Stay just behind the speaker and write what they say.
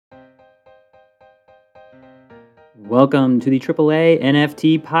Welcome to the AAA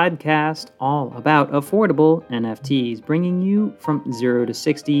NFT podcast, all about affordable NFTs, bringing you from 0 to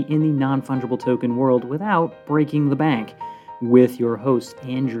 60 in the non-fungible token world without breaking the bank. With your hosts,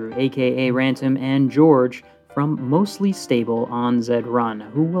 Andrew, aka Rantum, and George from Mostly Stable on Zed Run,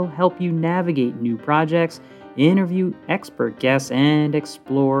 who will help you navigate new projects, interview expert guests, and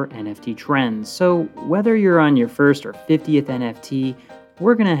explore NFT trends. So whether you're on your first or 50th NFT,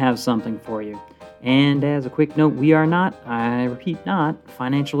 we're going to have something for you. And as a quick note, we are not, I repeat, not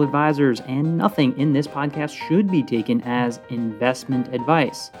financial advisors, and nothing in this podcast should be taken as investment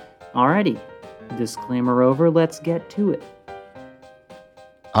advice. Alrighty, disclaimer over, let's get to it.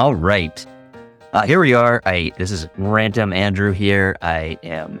 All right. Here we are. This is Random Andrew here. I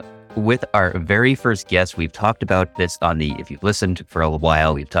am with our very first guest. We've talked about this if you've listened for a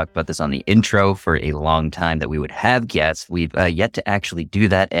while, we've talked about this on the intro for a long time that we would have guests. We've yet to actually do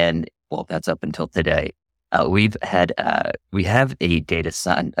that. And well, that's up until today. We have a data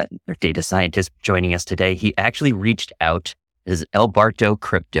scientist joining us today. He actually reached out. This is Alberto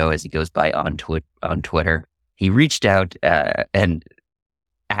Crypto, as he goes by on Twitter. He reached out and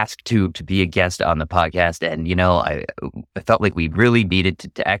asked to be a guest on the podcast. And, I felt like we really needed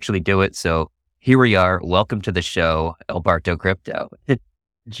to actually do it. So here we are. Welcome to the show, Alberto Crypto.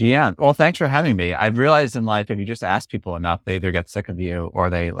 GM. Well, thanks for having me. I've realized in life, if you just ask people enough, they either get sick of you or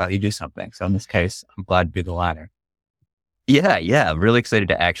they let you do something. So in this case, I'm glad to be the latter. Yeah. I'm really excited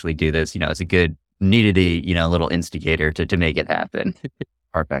to actually do this. It's a good, needed a, little instigator to make it happen.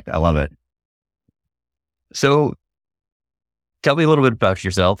 Perfect. I love it. So tell me a little bit about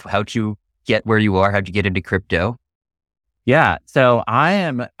yourself. How'd you get where you are? How'd you get into crypto? Yeah. So I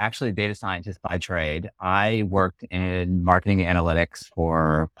am actually a data scientist by trade. I worked in marketing and analytics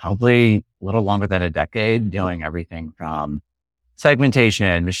for probably a little longer than a decade, doing everything from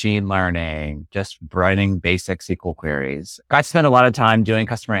segmentation, machine learning, just writing basic SQL queries. I spent a lot of time doing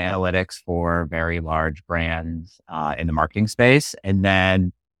customer analytics for very large brands in the marketing space. And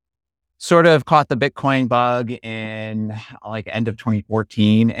then sort of caught the Bitcoin bug in like end of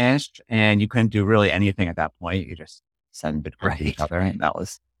 2014-ish. And you couldn't do really anything at that point. You just send Bitcoin to each other. And that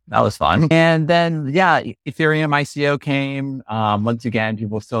was fun. And then, Ethereum ICO came. Once again,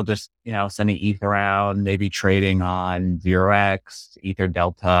 people still just, sending ETH around, maybe trading on 0x, Ether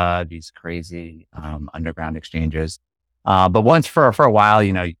Delta, these crazy underground exchanges. But once for a while,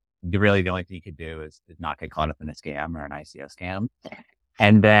 really the only thing you could do is not get caught up in a scam or an ICO scam.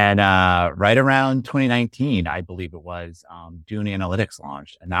 And then right around 2019, I believe it was, Dune Analytics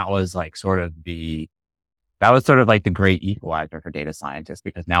launched. And that was like sort of the great equalizer for data scientists,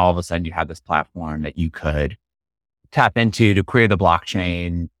 because now all of a sudden you have this platform that you could tap into to query the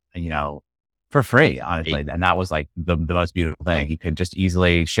blockchain, for free, honestly. And that was like the most beautiful thing. You could just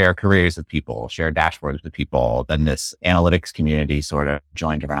easily share queries with people, share dashboards with people. Then this analytics community sort of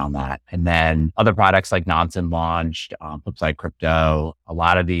joined around that. And then other products like Nonsen launched, Flipside Crypto, a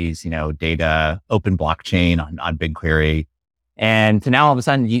lot of these, data, open blockchain on BigQuery. And so now all of a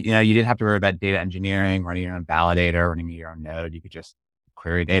sudden, you didn't have to worry about data engineering, running your own validator, running your own node. You could just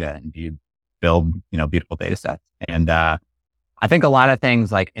query data and you build, beautiful data sets. And I think a lot of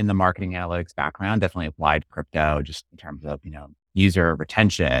things like in the marketing analytics background definitely applied to crypto, just in terms of, user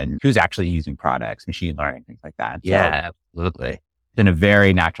retention, who's actually using products, machine learning, things like that. Yeah, absolutely. It's been a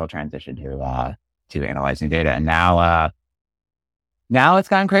very natural transition to analyzing data. And now it's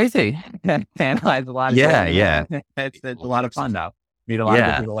gotten crazy to analyze a lot of data. Yeah. It's a lot of fun though. Meet a lot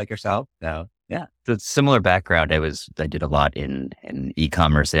of people like yourself. So yeah. So it's similar background. I did a lot in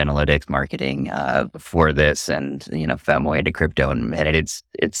e-commerce analytics marketing before this, and found my way into crypto, and it's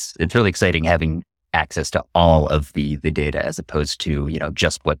really exciting having access to all of the data as opposed to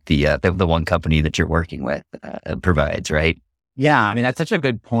just what the one company that you're working with provides, right? Yeah, I mean that's such a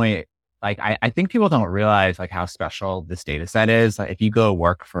good point. Like, I think people don't realize like how special this data set is. Like, if you go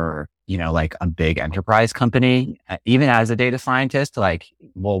work for, like a big enterprise company, even as a data scientist, like,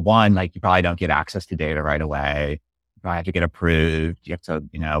 well, one, like you probably don't get access to data right away. You probably have to get approved. You have to,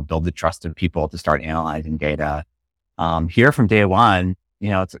 build the trust of people to start analyzing data. Here from day one,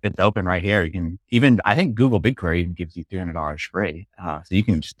 it's open right here. You can even, I think Google BigQuery gives you $300 free. So you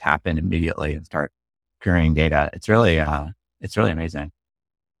can just tap in immediately and start querying data. It's really amazing.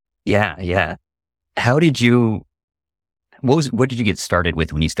 Yeah. What did you get started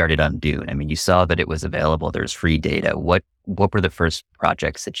with when you started on Dune? I mean, you saw that it was available. There's free data. What were the first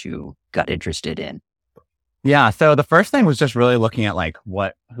projects that you got interested in? Yeah. So the first thing was just really looking at like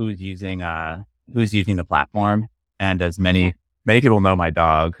who's using the platform. And as many people know my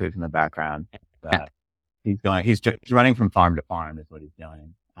dog who's in the background, he's just running from farm to farm is what he's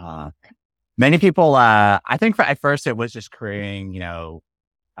doing. Many people, I think at first it was just creating,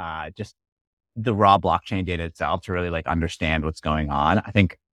 just the raw blockchain data itself to really like understand what's going on. I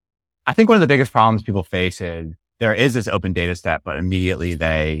think one of the biggest problems people face is there is this open data set, but immediately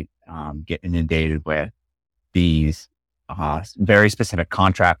they get inundated with these very specific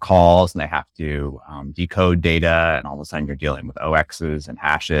contract calls, and they have to decode data, and all of a sudden you're dealing with OXs and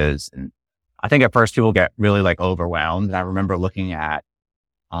hashes. And I think at first people get really like overwhelmed. And I remember looking at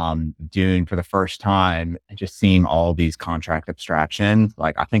Dune for the first time and just seeing all these contract abstractions.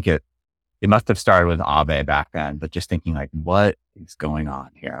 Like I think it must have started with Aave back then, but just thinking like, what is going on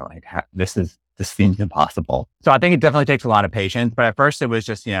here? Like this seems impossible. So I think it definitely takes a lot of patience, but at first it was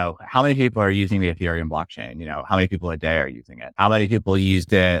just, how many people are using the Ethereum blockchain? How many people a day are using it? How many people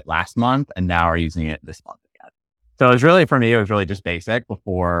used it last month and now are using it this month again? So it was really, for me, it was really just basic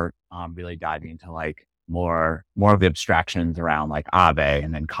before really diving into like more of the abstractions around like Aave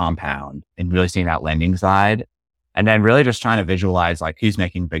and then Compound and really seeing that lending side. And then really just trying to visualize like who's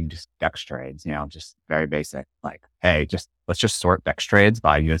making big DEX trades, just very basic. Like, hey, let's just sort DEX trades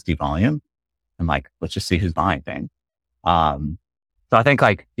by USD volume. And like, let's just see who's buying things. So I think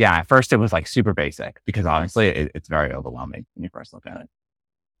like, yeah, at first it was like super basic because honestly, it's very overwhelming when you first look at it.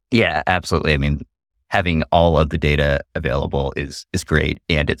 Yeah, absolutely. I mean, having all of the data available is great.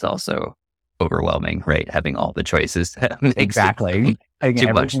 And it's also overwhelming, right? Having all the choices. Exactly.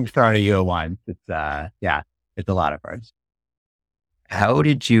 Everything's thrown at you at once. It's a lot of first. How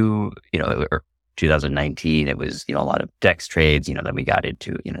did you, 2019, it was, a lot of DEX trades, then we got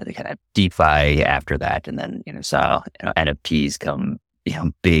into, the kind of DeFi after that. And then, saw, NFTs come,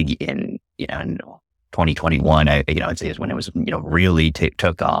 big in 2021, I'd say is when it was, really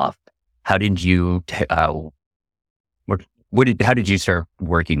took off. How did you, how did you start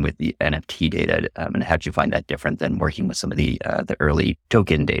working with the NFT data? And how did you find that different than working with some of the early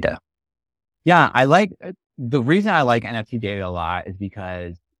token data? Yeah, the reason I like NFT data a lot is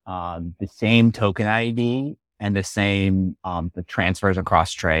because the same token ID and the same the transfers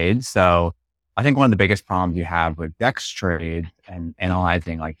across trades. So I think one of the biggest problems you have with DEX trades and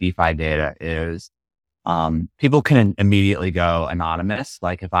analyzing like DeFi data is people can immediately go anonymous.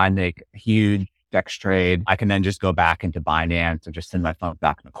 Like if I make a huge DEX trade, I can then just go back into Binance or just send my phone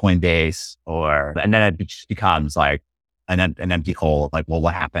back to Coinbase, and then it just becomes like an empty hole of like, well,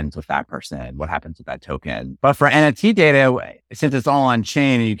 what happens with that person? What happens with that token? But for NFT data, since it's all on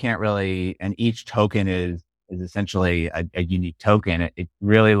chain and you can't really, and each token is essentially a unique token, it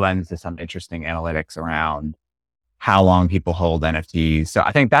really lends to some interesting analytics around how long people hold NFTs. So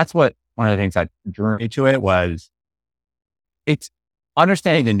I think that's one of the things that drew me to it was it's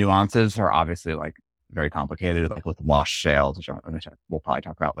understanding the nuances are obviously like very complicated, like with wash sales, which we'll probably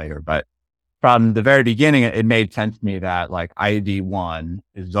talk about later, but from the very beginning, it made sense to me that like ID1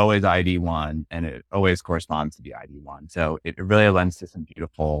 is always ID1 and it always corresponds to the ID1. So it really lends to some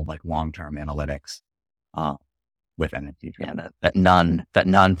beautiful like long-term analytics with NFT. Yeah, that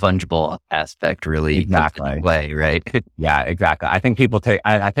non-fungible aspect really exactly way, right? Yeah, exactly. I think people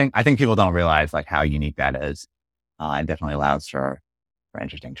I think people don't realize like how unique that is. It definitely allows for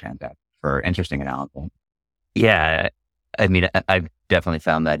interesting interesting analysis. Yeah. I mean, I've definitely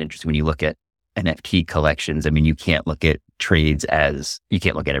found that interesting when you look at NFT collections. I mean, you can't look at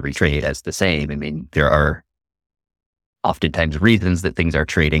every trade as the same. I mean, there are oftentimes reasons that things are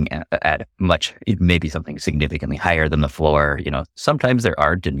trading at much, maybe something significantly higher than the floor. Sometimes there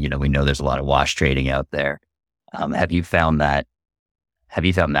aren't, and we know there's a lot of wash trading out there. Have you found that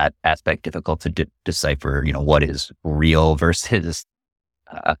aspect difficult to decipher? What is real versus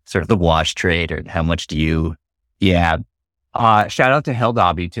sort of the wash trade, or how much do you? Yeah. Shout out to Hill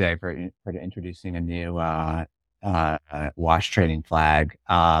Dobby today for introducing a new wash trading flag.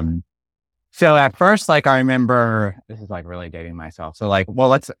 So at first, like I remember, this is like really dating myself. So like, well,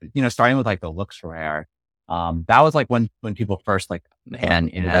 let's starting with like the looks rare. That was like when people first like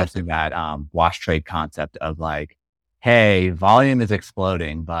introducing that wash trade concept of like, hey, volume is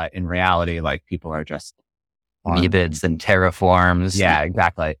exploding, but in reality, like people are just Meebids and terraforms. Yeah,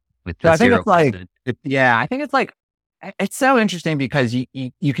 exactly. So I think it's like, I think it's like. It's so interesting because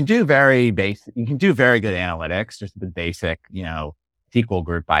you can do very good analytics, just the basic, SQL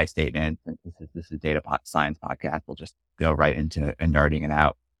group by statement. This is data science podcast. We'll just go right into nerding it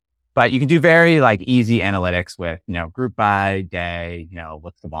out. But you can do very like easy analytics with, group by day,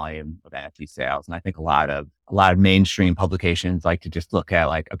 what's the volume of NFT sales. And I think a lot of mainstream publications like to just look at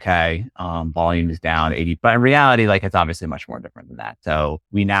like, okay, volume is down 80, but in reality, like it's obviously much more different than that. So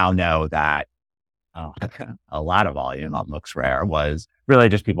we now know that a lot of volume on Looks Rare was really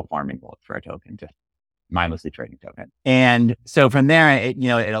just people farming bullets for a token, just mindlessly trading token. And so from there,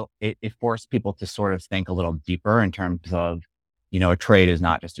 it forced people to sort of think a little deeper in terms of, a trade is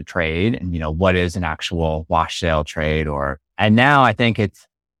not just a trade, and what is an actual wash sale trade. And now I think it's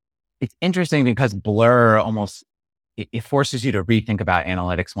interesting because Blur almost it forces you to rethink about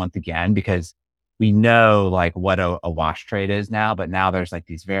analytics once again, because we know like what a wash trade is now, but now there's like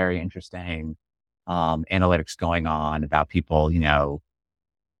these very interesting analytics going on about people,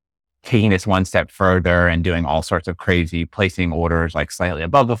 taking this one step further and doing all sorts of crazy placing orders like slightly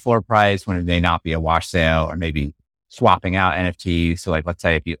above the floor price when it may not be a wash sale, or maybe swapping out NFTs. So like, let's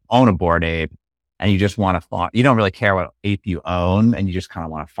say if you own a Bored Ape and you just want to farm, you don't really care what ape you own, and you just kind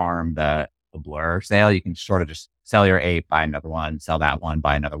of want to farm the Blur sale, you can sort of just sell your ape, buy another one, sell that one,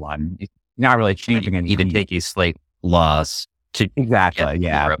 buy another one. You're not really changing anything. Even take a slight loss to exactly,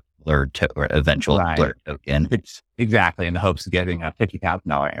 yeah, Blur or eventual right. Blur token. Exactly, in the hopes of getting a $50,000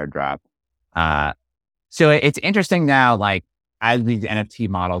 airdrop. So it's interesting now, like as these NFT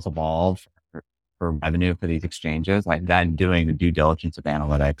models evolve for revenue for these exchanges, like then doing the due diligence of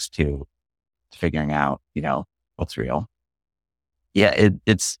analytics to figuring out, what's real. Yeah,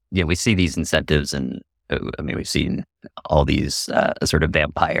 we see these incentives, and we've seen all these sort of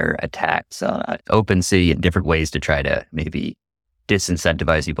vampire attacks on OpenSea and different ways to try to maybe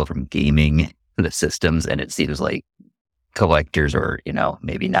disincentivize people from gaming the systems. And it seems like collectors, or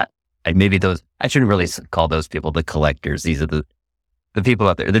maybe not, maybe those, I shouldn't really call those people the collectors. These are the people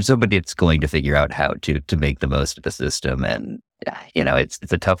out there. There's somebody that's going to figure out how to make the most of the system, and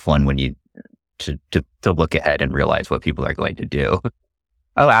it's a tough one when you to look ahead and realize what people are going to do.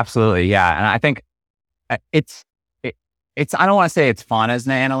 Oh, absolutely. Yeah. And I think it's, I don't want to say it's fun as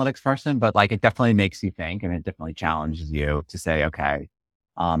an analytics person, but like it definitely makes you think, and it definitely challenges you to say, okay,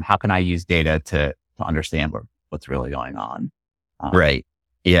 how can I use data to understand what's really going on? Right.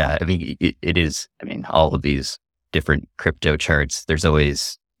 Yeah. It is, all of these different crypto charts, there's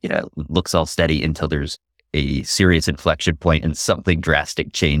always, looks all steady until there's a serious inflection point and something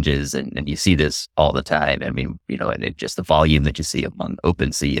drastic changes. And you see this all the time. And it just the volume that you see among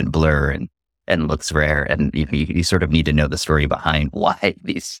OpenSea and Blur and Looks Rare. And you sort of need to know the story behind why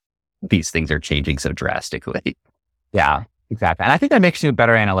these things are changing so drastically. Yeah, exactly. And I think that makes you a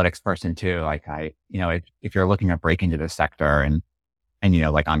better analytics person too. Like if you're looking at breaking into the sector and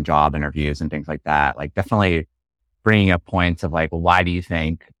like on job interviews and things like that, like definitely bringing up points of like, well, why do you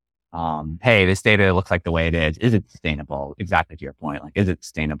think, hey, this data looks like the way it is. Is it sustainable? Exactly to your point. Like, is it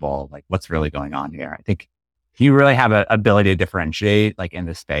sustainable? Like, what's really going on here? I think if you really have an ability to differentiate, like in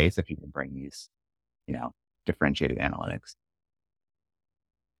this space, if you can bring these, differentiated analytics.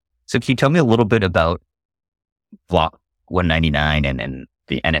 So can you tell me a little bit about Block 199 and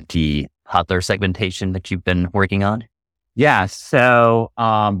the NFT hodler segmentation that you've been working on? Yeah. So,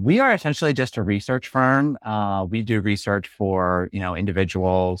 we are essentially just a research firm. We do research for,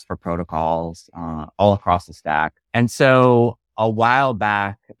 individuals, for protocols, all across the stack. And so a while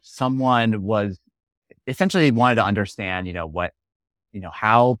back, someone was essentially wanted to understand,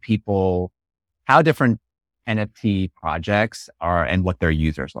 how different NFT projects are and what their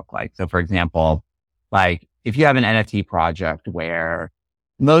users look like. So for example, like if you have an NFT project where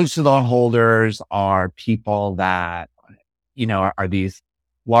most of the holders are people that are these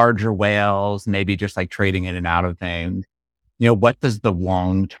larger whales, maybe just like trading in and out of things. What does the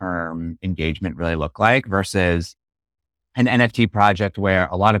long-term engagement really look like versus an NFT project where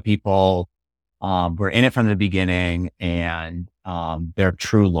a lot of people were in it from the beginning and they're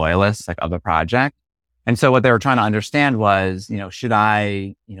true loyalists like of the project. And so what they were trying to understand was, should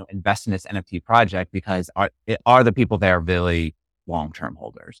I, invest in this NFT project because are the people there really long-term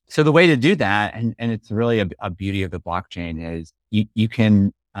holders? So the way to do that, and it's really a beauty of the blockchain, is you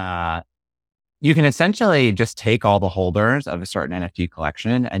can essentially just take all the holders of a certain NFT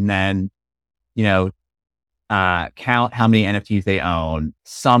collection and then, count how many NFTs they own,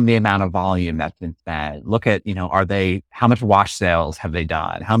 sum the amount of volume that's been spent, look at, how much wash sales have they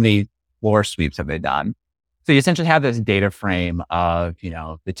done? How many floor sweeps have they done? So you essentially have this data frame of,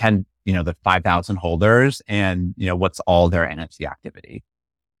 the 5,000 holders and, what's all their NFT activity.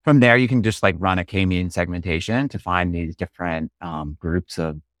 From there, you can just like run a K-mean segmentation to find these different groups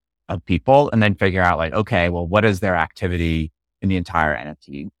of people and then figure out like, okay, well, what is their activity in the entire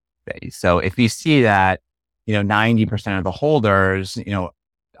NFT base? So if you see that, 90% of the holders,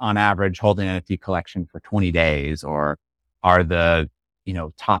 on average hold an NFT collection for 20 days or are the,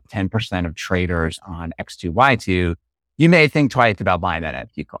 top 10% of traders on X2Y2, you may think twice about buying that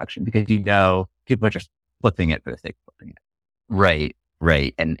NFT collection because people are just flipping it for the sake of flipping it.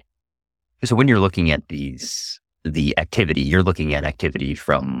 Right. And so when you're looking at the activity, you're looking at activity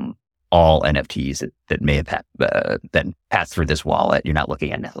from all NFTs that may have been passed through this wallet. You're not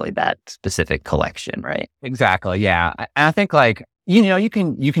looking at necessarily that specific collection, right? Exactly. Yeah. I think like, you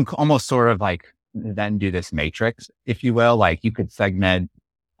can almost sort of like then do this matrix, if you will. Like you could segment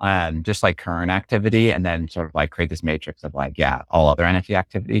just like current activity and then sort of like create this matrix of like, yeah, all other NFT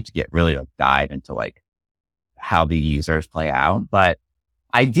activity to get really like dive into like how the users play out. But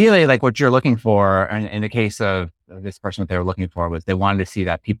ideally, like what you're looking for, and in the case of this person, what they were looking for was they wanted to see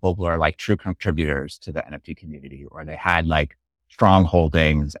that people were like true contributors to the NFT community, or they had like strong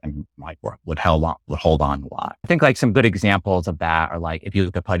holdings and like would hold on a lot. I think like some good examples of that are like if you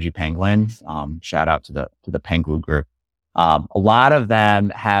look at Pudgy Penguins, shout out to the Pengu group. A lot of them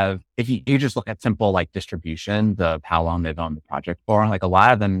have, if you just look at simple like distribution, how long they've owned the project for, like a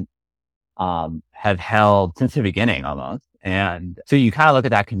lot of them have held since the beginning almost. And so you kind of look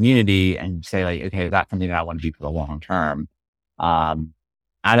at that community and say like, okay, that's something that I want to do for the long term. And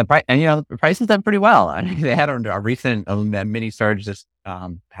the price has done pretty well. I mean, they had a recent mini surge this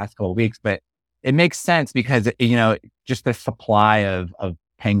past couple of weeks, but it makes sense because, just the supply of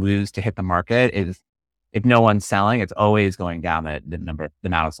Pengus to hit the market is, if no one's selling, it's always going down the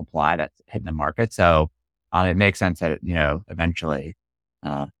amount of supply that's hitting the market. So it makes sense that, eventually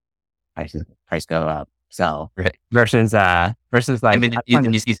price go up. So right. versus like, I mean,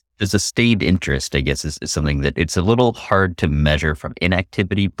 you see, there's a stayed interest, I guess, is something that it's a little hard to measure from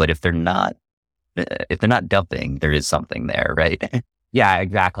inactivity, but if they're not dumping, there is something there, right? Yeah,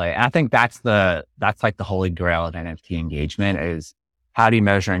 exactly. And I think that's like the holy grail of NFT engagement is how do you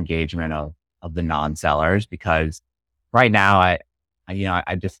measure engagement of the non-sellers? Because right now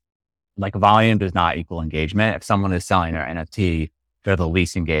I just like volume does not equal engagement. If someone is selling their NFT, they're the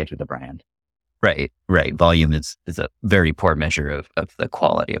least engaged with the brand. Right. Volume is a very poor measure of the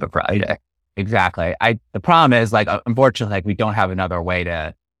quality of a project. Exactly. The problem is like, unfortunately, like we don't have another way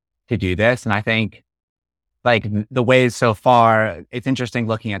to do this. And I think like the ways so far, it's interesting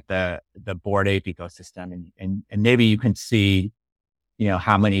looking at the Bored Ape ecosystem and maybe you can see,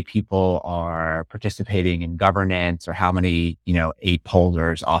 how many people are participating in governance or how many, ape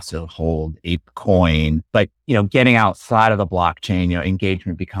holders also hold ape coin. But, getting outside of the blockchain,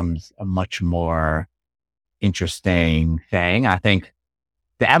 engagement becomes a much more interesting thing. I think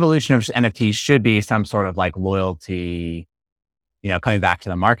the evolution of NFTs should be some sort of like loyalty, coming back to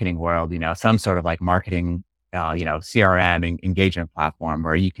the marketing world, some sort of like marketing, CRM engagement platform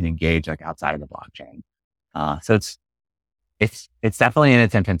where you can engage like outside of the blockchain. So it's definitely in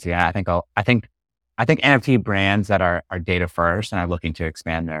its infancy. I think NFT brands that are data first and are looking to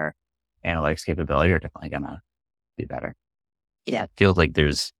expand their analytics capability are definitely going to be better. Yeah. It feels like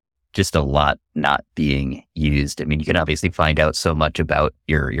there's just a lot not being used. I mean, you can obviously find out so much about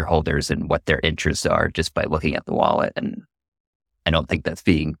your holders and what their interests are just by looking at the wallet. And I don't think that's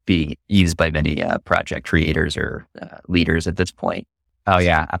being used by many project creators or leaders at this point. Oh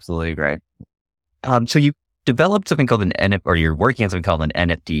yeah, absolutely agree. So you developed something called an NFT, or you're working on something called an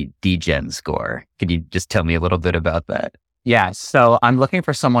NFT degen score. Can you just tell me a little bit about that? Yeah. So I'm looking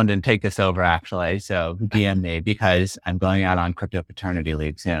for someone to take this over actually. So DM me because I'm going out on crypto paternity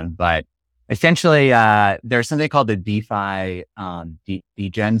leave soon. But essentially, there's something called the DeFi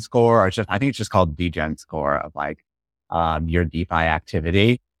degen score, or I think it's just called degen score of like your DeFi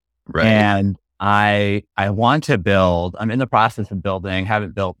activity. Right. And I want to build, I'm in the process of building,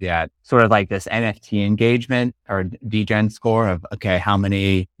 haven't built yet, sort of like this NFT engagement or degen score of, okay, how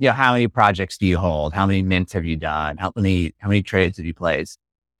many projects do you hold? How many mints have you done? How many trades have you placed?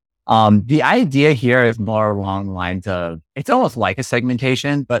 The idea here is more along the lines of, it's almost like a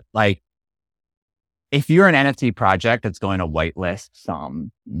segmentation, but like, if you're an NFT project that's going to whitelist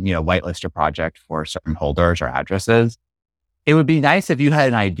whitelist your project for certain holders or addresses, it would be nice if you had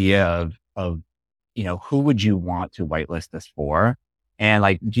an idea of who would you want to whitelist this for? And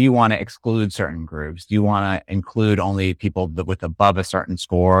like, do you want to exclude certain groups? Do you want to include only people with above a certain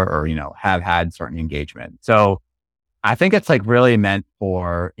score or, have had certain engagement? So I think it's like really meant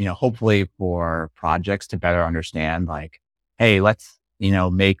for, hopefully for projects to better understand like, hey, let's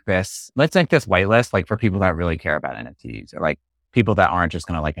make this whitelist, like for people that really care about NFTs or like people that aren't just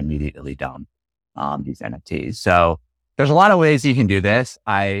going to like immediately dump these NFTs. So there's a lot of ways you can do this.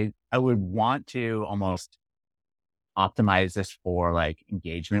 I would want to almost optimize this for like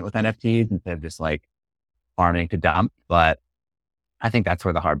engagement with NFTs instead of just like farming to dump. But I think that's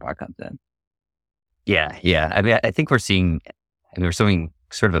where the hard part comes in. Yeah. I mean, I think we're seeing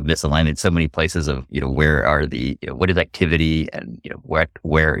sort of a misalignment in so many places of, where are the, what is activity and,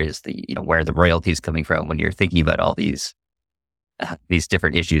 where is the, where are the royalties coming from when you're thinking about all these these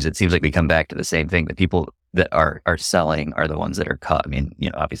different issues, it seems like we come back to the same thing. The people that are selling are the ones that are caught. I mean,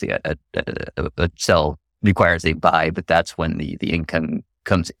 obviously a sell requires a buy, but that's when the income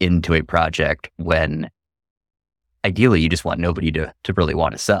comes into a project, when ideally you just want nobody to really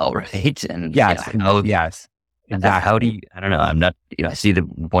want to sell, right? And Yes. yes. Exactly. How do you, I don't know, I'm not, I see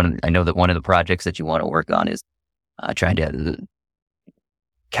I know that one of the projects that you want to work on is trying to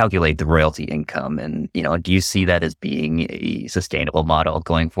calculate the royalty income. And, do you see that as being a sustainable model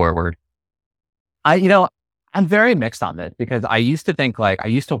going forward? I'm very mixed on this, because I used to think I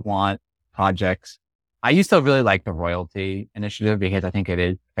used to want projects. I used to really like the royalty initiative because I think it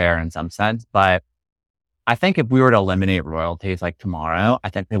is fair in some sense. But I think if we were to eliminate royalties like tomorrow, I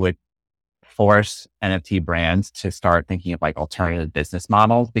think they would force NFT brands to start thinking of alternative business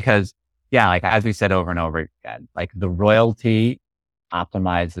models, because as we said over and over again, the royalty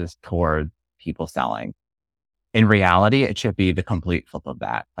optimizes toward people selling. In reality, it should be the complete flip of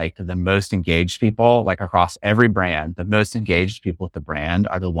that. The most engaged people, across every brand, the most engaged people with the brand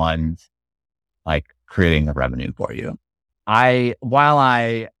are the ones creating the revenue for you. While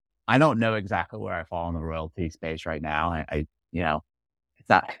I don't know exactly where I fall in the royalty space right now. It's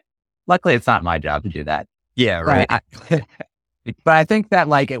not, luckily it's not my job to do that. Yeah. Right. But I think that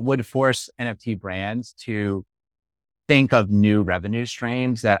it would force NFT brands to think of new revenue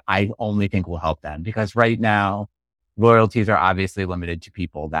streams that I only think will help them, because right now royalties are obviously limited to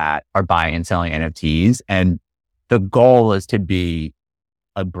people that are buying and selling NFTs. And the goal is to be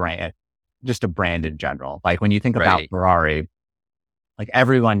a brand, just a brand in general. When you think about Ferrari,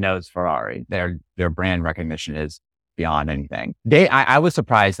 everyone knows Ferrari, their brand recognition is beyond anything. I was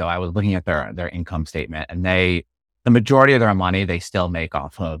surprised though. I was looking at their income statement, and the majority of their money they still make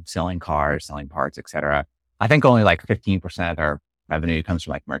off of selling cars, selling parts, etc. I think only 15% of their revenue comes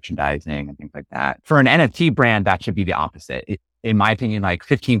from merchandising and things like that. For an NFT brand, that should be the opposite. In my opinion,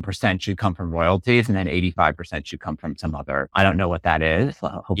 15% should come from royalties, and then 85% should come from some other, I don't know what that is.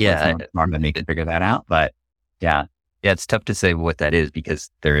 Hopefully someone smart than me can figure that out. But yeah. Yeah, it's tough to say what that is,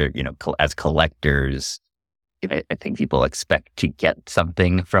 because they're, as collectors, I think people expect to get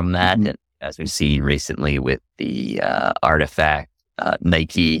something from that. Mm-hmm. And as we've seen recently with the Artifact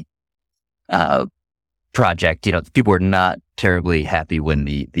Nike project, people were not terribly happy when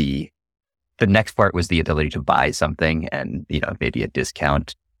the next part was the ability to buy something and, maybe a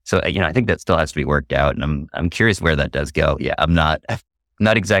discount. So, I think that still has to be worked out, and I'm curious where that does go. Yeah, I'm not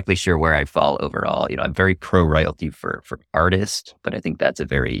exactly sure where I fall overall. I'm very pro royalty for artists, but I think that's a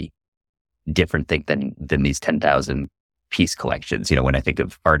very different thing than these 10,000 piece collections. When I think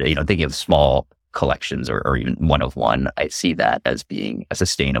of art, thinking of small collections or even one of one, I see that as being a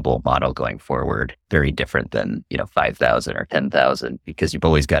sustainable model going forward. Very different than, 5,000 or 10,000, because you've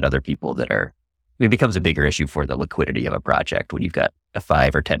always got other people it becomes a bigger issue for the liquidity of a project when you've got a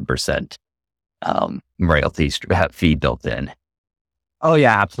 5 or 10% royalty fee built in. Oh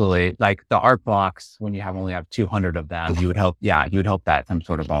yeah, absolutely. The art box, when you only have 200 of them, you would hope that some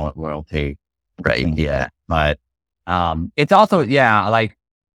sort of royalty. Right. Yeah. But, it's also,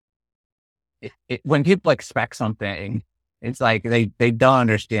 when people expect something, it's they don't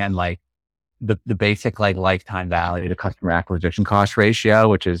understand the basic lifetime value to customer acquisition cost ratio,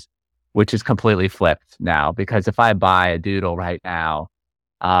 which is completely flipped now. Because if I buy a Doodle right now,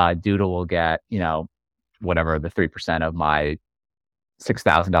 Doodle will get, whatever the 3% of my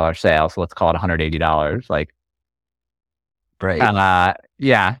 $6,000 sale. So let's call it $180. Right.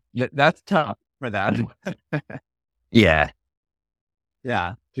 That's tough for that. Yeah.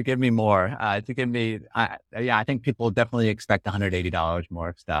 Yeah. To give me more, I think people definitely expect $180 more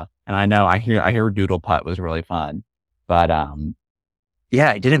of stuff. And I hear Doodle Putt was really fun, but,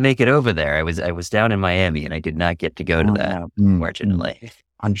 yeah, I didn't make it over there. I was down in Miami, and I did not get to go to that, unfortunately.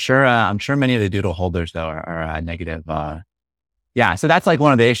 I'm sure many of the Doodle holders though are negative. So that's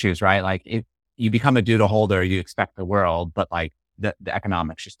one of the issues, right? If you become a Doodle holder, you expect the world, but the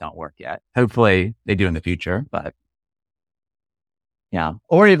economics just don't work yet. Hopefully they do in the future, but yeah.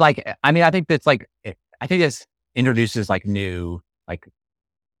 Or I think that's I think this introduces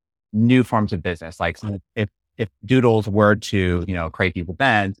new forms of business. If Doodles were to, create people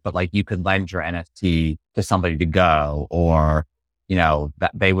events, but you could lend your NFT to somebody to go, or,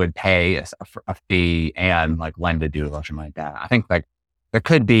 that they would pay a fee and lend a Doodle or something like that. I think there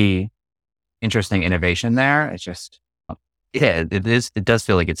could be interesting innovation there. It's just, yeah, it is. It does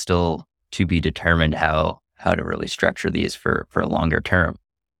feel like it's still to be determined how to really structure these for a longer term.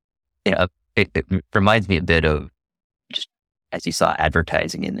 It reminds me a bit of just as you saw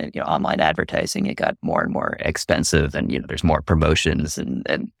advertising in online advertising, it got more and more expensive, and there's more promotions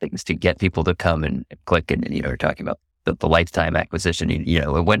and things to get people to come and click. And we're talking about the lifetime acquisition.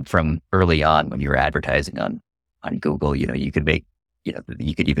 It went from early on when you were advertising on Google, you could make,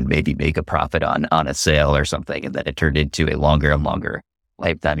 you could even maybe make a profit on a sale or something. And then it turned into a longer and longer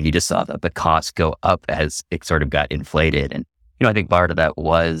lifetime. And you just saw the costs go up as it sort of got inflated. And, I think part of that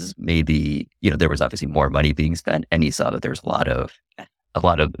was maybe, there was obviously more money being spent, and you saw that there's a lot of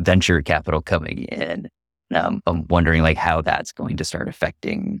venture capital coming in. I'm wondering like how that's going to start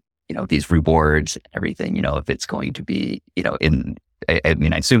affecting, these rewards and everything, if it's going to be, I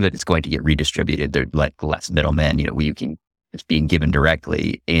assume that it's going to get redistributed. There's like less middlemen, it's being given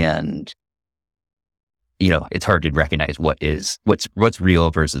directly, and, it's hard to recognize what's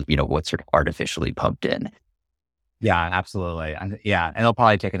real versus, what's sort of artificially pumped in. Yeah, absolutely. And it'll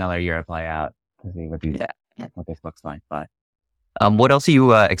probably take another year to play out to see what this looks like. But what else are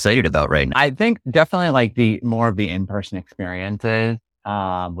you excited about right now? I think definitely like the more of the in-person experiences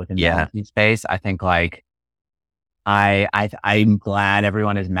within the NFT space. I think like I'm glad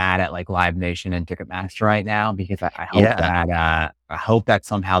everyone is mad at like Live Nation and Ticketmaster right now, because I hope that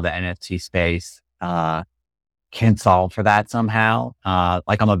somehow the NFT space can solve for that somehow.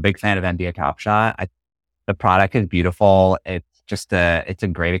 Like I'm a big fan of NBA Top Shot. The product is beautiful. It's just it's a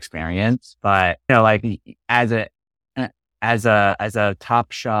great experience, but like as a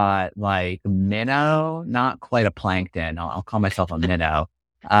Top Shot, like minnow, not quite a plankton. I'll call myself a minnow.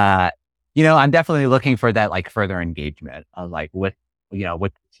 I'm definitely looking for that like further engagement of like with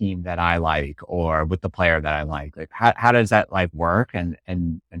the team that I like or with the player that I like. Like how does that like work and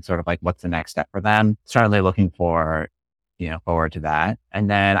sort of like what's the next step for them? Certainly looking for forward to that. And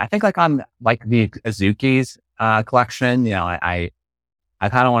then I think like on like the Azuki's collection, I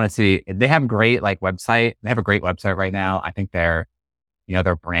kind of want to see, they have great like website. They have a great website right now. I think their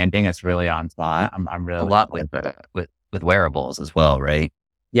branding is really on spot. I'm really a lot with wearables as well, right?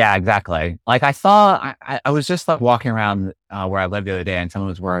 Yeah, exactly. Like I saw, I was just like walking around where I lived the other day, and someone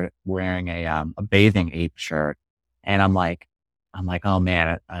was wearing a Bathing Ape shirt, and I'm like, oh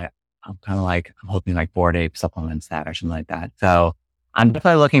man, I'm kind of like, I'm hoping like Bored Ape supplements that or something like that. So I'm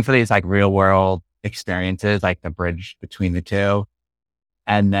definitely looking for these like real world experiences, like the bridge between the two.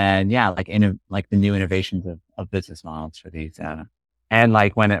 And then, like the new innovations of business models for these. And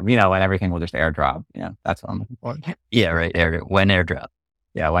like when everything will just airdrop, that's what I'm looking for. Yeah, right. When airdrop.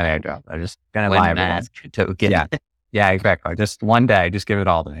 Yeah, when airdrop. I'm just going to buy everyone. Token. Yeah, exactly. Just one day, just give it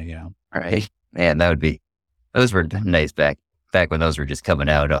all to me, All right. Man, those were nice back when those were just coming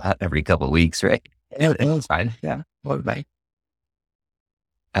out every couple of weeks, right? It was fine. Yeah. What about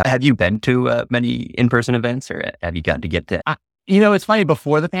have you been to many in-person events, or have you gotten to get to? It's funny.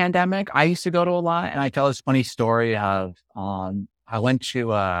 Before the pandemic, I used to go to a lot, and I tell this funny story of I went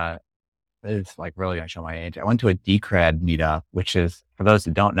to it's like really gonna show my age. I went to a Decred meetup, which is, for those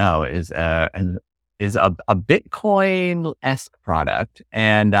who don't know, is a Bitcoin-esque product,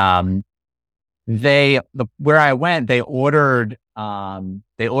 and where I went, they ordered 10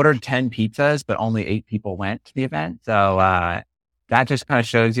 pizzas, but only 8 people went to the event. So that just kind of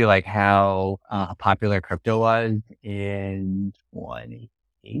shows you like how popular crypto was in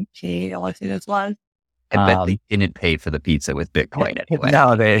 2018. I want to say this was. I bet they didn't pay for the pizza with Bitcoin anyway.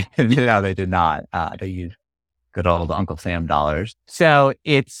 No, they did not. They used good old Uncle Sam dollars. So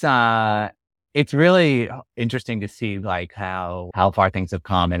it's really interesting to see like how far things have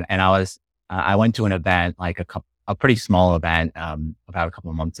come. And I went to an event, like a pretty small event, about a couple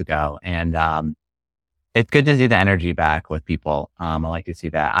of months ago. And, it's good to see the energy back with people. I like to see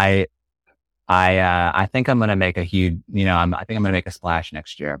that. I think I'm going to make a huge, I think I'm going to make a splash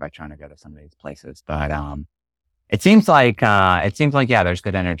next year by trying to go to some of these places. But, it seems like, there's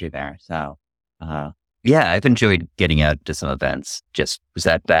good energy there. So, yeah, I've enjoyed getting out to some events. Just was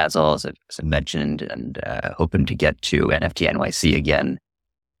at Basel, as I mentioned, and hoping to get to NFT NYC again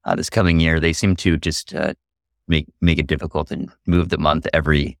this coming year. They seem to just make it difficult and move the month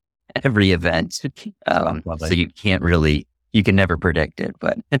every event. So you can never predict it.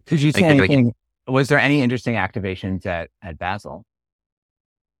 But did you see anything? Was there any interesting activations at Basel?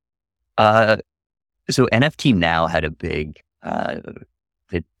 So NFT Now had a big,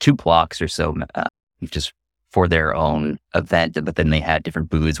 2 blocks or so, just for their own event, but then they had different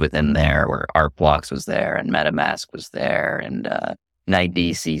booths within there where Art Blocks was there and MetaMask was there, and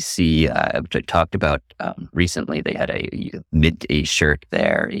NightDCC, which I talked about recently. They had a shirt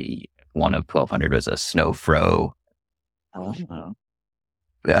there. One of 1,200 was a Snow Fro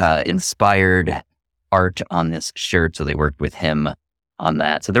inspired art on this shirt, so they worked with him on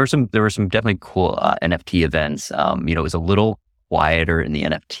that. So there were some definitely cool NFT events. It was a little quieter in the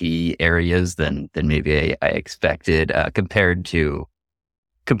NFT areas than maybe I expected, compared to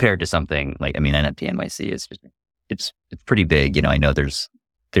something like, NFT NYC is it's pretty big. I know there's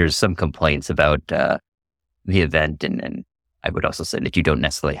some complaints about the event, and I would also say that you don't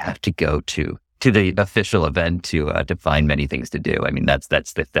necessarily have to go to the official event to find many things to do. I mean, that's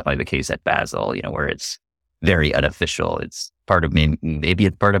definitely the case at Basel, where it's very unofficial. It's part of maybe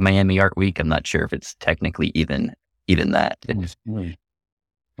it's part of Miami Art Week. I'm not sure if it's technically even that.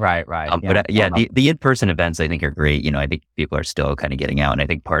 Right. But the in-person events I think are great. I think people are still kind of getting out, and I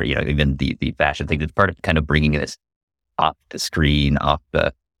think part of, even the fashion thing, it's part of kind of bringing this off the screen, off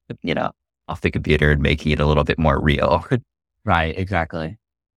the computer, and making it a little bit more real. Right. Exactly.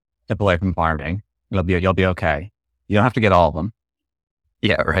 Step away from farming. You'll be okay. You don't have to get all of them.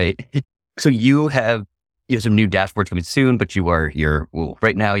 Yeah. Right. So you have some new dashboards coming soon, but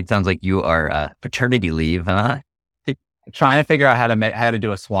right now it sounds like you are paternity leave, huh? Trying to figure out how to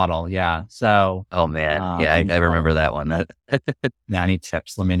do a swaddle. Yeah. So. Oh man. I remember that one. Now, any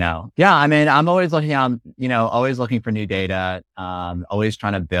tips? Let me know. Yeah. I mean, I'm always looking always looking for new data. Always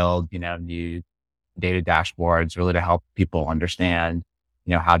trying to build, new data dashboards really to help people understand,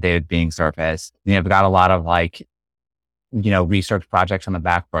 how data is being surfaced. I've got a lot of research projects on the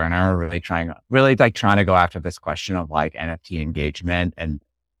back burner, really trying to go after this question of NFT engagement and,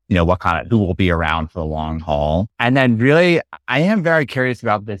 who will be around for the long haul. And then really, I am very curious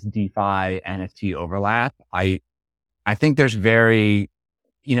about this DeFi NFT overlap. I think I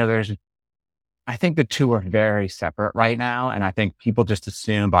think the two are very separate right now. And I think people just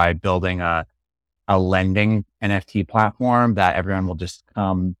assume by building a lending NFT platform that everyone will just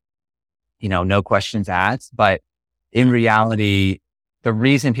come, no questions asked. But in reality, the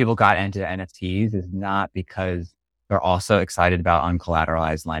reason people got into NFTs is not because they're also excited about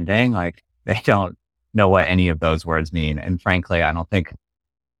uncollateralized lending. They don't know what any of those words mean. And frankly, I don't think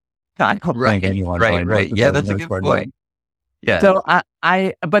anyone. Right. Yeah, that's a good point. Yeah. So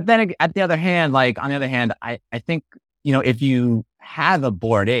but then on the other hand, I think, if you have a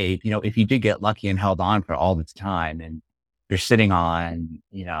Bored Ape, if you did get lucky and held on for all this time and you're sitting on,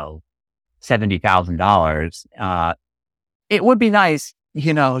 $70,000, it would be nice,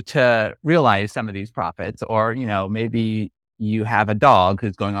 to realize some of these profits, or, maybe you have a dog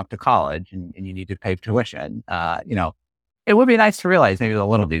who's going off to college and you need to pay tuition. It would be nice to realize maybe a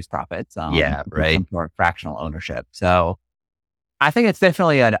little of these profits. Yeah, right. Some sort of fractional ownership. So I think it's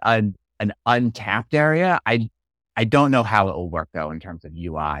definitely an untapped area. I don't know how it will work though in terms of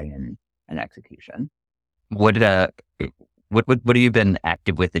UI and execution. What have you been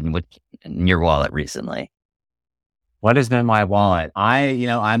active with in your wallet recently? What has been my wallet?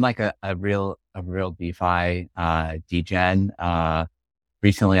 I'm like a real DeFi degen.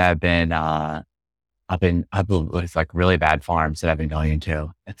 Recently I've been with really bad farms that I've been going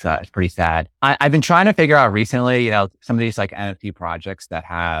into. It's pretty sad. I've been trying to figure out recently, some of these NFT projects that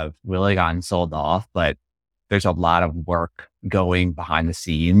have really gotten sold off, but there's a lot of work going behind the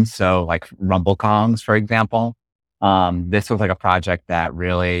scenes. So RumbleKongs, for example. This was a project that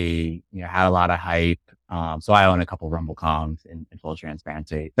really, had a lot of hype. So I own a couple RumbleKongs in full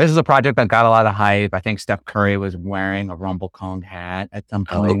transparency. This is a project that got a lot of hype. I think Steph Curry was wearing a RumbleKong hat at some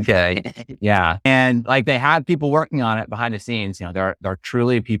point. Okay. Yeah. And they had people working on it behind the scenes. There are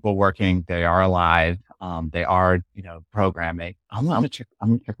truly people working. They are alive. They are, programming. I'm gonna check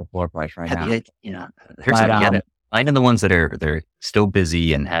the floor price right now. Finding the ones that they're still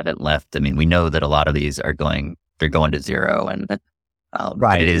busy and haven't left. I mean, we know that a lot of these they're going to zero, and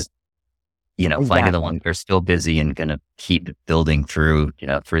right. It is, exactly. Finding the ones that are still busy and going to keep building through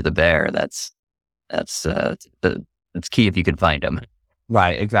the bear. That's key if you can find them.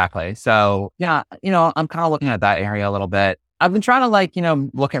 Right. Exactly. So yeah, I'm kind of looking at that area a little bit. I've been trying to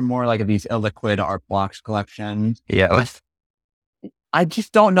look at more of these illiquid art blocks collections. Yeah. I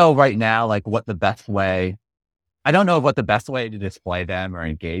just don't know right now, what the best way. I don't know what the best way to display them or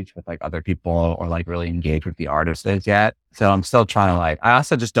engage with like other people or like really engage with the artist is yet. So I'm still trying to like, I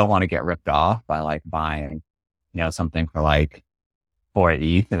also just don't want to get ripped off by like buying, something for like 4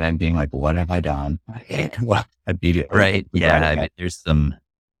 ETH and then being like, what have I done? Well, right. Yeah. I mean,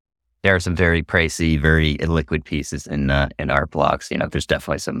 there are some very pricey, very illiquid pieces in art blocks. There's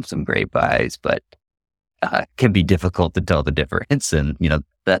definitely some great buys, but it can be difficult to tell the difference. And,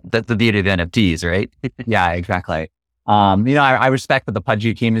 that's the beauty of NFTs, right? Yeah, exactly. I respect what the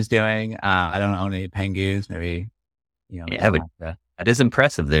Pudgy team is doing. I don't own any Pengus, maybe, that is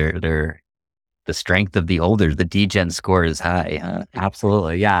impressive. The strength of the holders, the degen score is high, huh?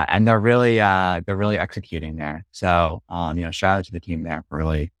 Absolutely. Yeah. And they're really executing there. So, shout out to the team there for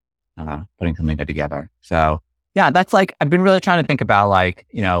really, putting something good together. So yeah, that's like, I've been really trying to think about like,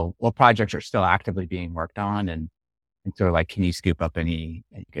 what projects are still actively being worked on and sort of like, can you scoop up any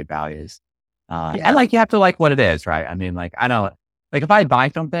good values? And like, you have to like what it is, right? I mean, like, I don't like if I buy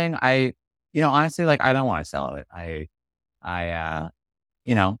something, honestly, like, I don't want to sell it. I'll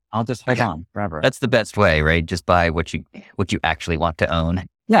just hold on forever. That's the best way, right? Just buy what you actually want to own.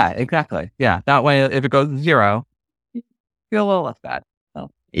 Yeah, exactly. Yeah. That way, if it goes to zero, you feel a little less bad. So,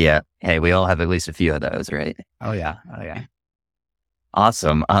 Yeah. Hey, we all have at least a few of those, right? oh yeah. Oh yeah.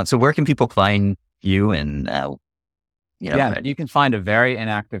 Awesome. So where can people find you and, Yeah, you can find a very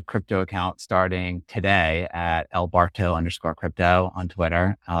inactive crypto account starting today at @elbarto_crypto on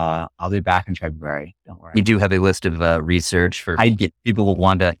Twitter. I'll be back in February. Don't worry. you do have a list of research for people who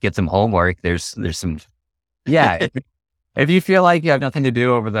want to get some homework. There's some. Yeah. If you feel like you have nothing to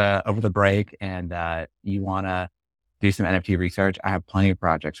do over the break and you want to do some NFT research, I have plenty of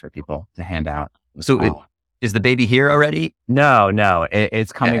projects for people to hand out. So is the baby here already? No,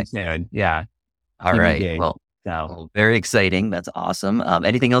 it's coming soon. Yeah. All right. TBD. Well, very exciting. That's awesome.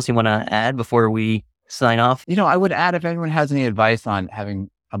 Anything else you want to add before we sign off? I would add, if anyone has any advice on having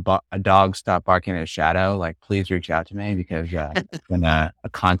a dog stop barking at a shadow, like, please reach out to me, because it's been a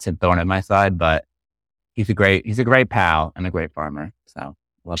constant thorn in my side, but he's a great pal and a great farmer. So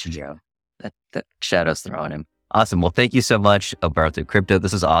love to go. That shadow's throwing him. Awesome. Well, thank you so much, Alberto Crypto.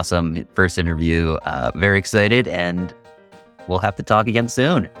 This is awesome. First interview. Very excited, and we'll have to talk again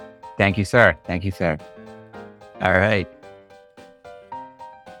soon. Thank you, sir. Thank you, sir. All right.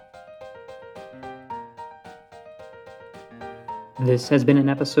 This has been an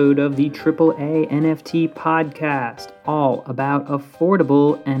episode of the AAA NFT podcast, all about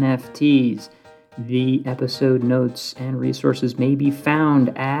affordable NFTs. The episode notes and resources may be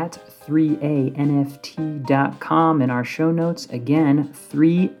found at 3anft.com in our show notes. Again,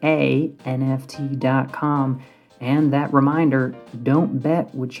 3anft.com. And that reminder, don't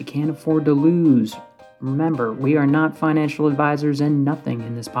bet what you can't afford to lose. Remember, we are not financial advisors, and nothing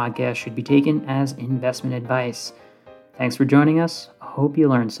in this podcast should be taken as investment advice. Thanks for joining us. I hope you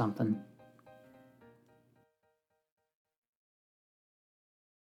learned something.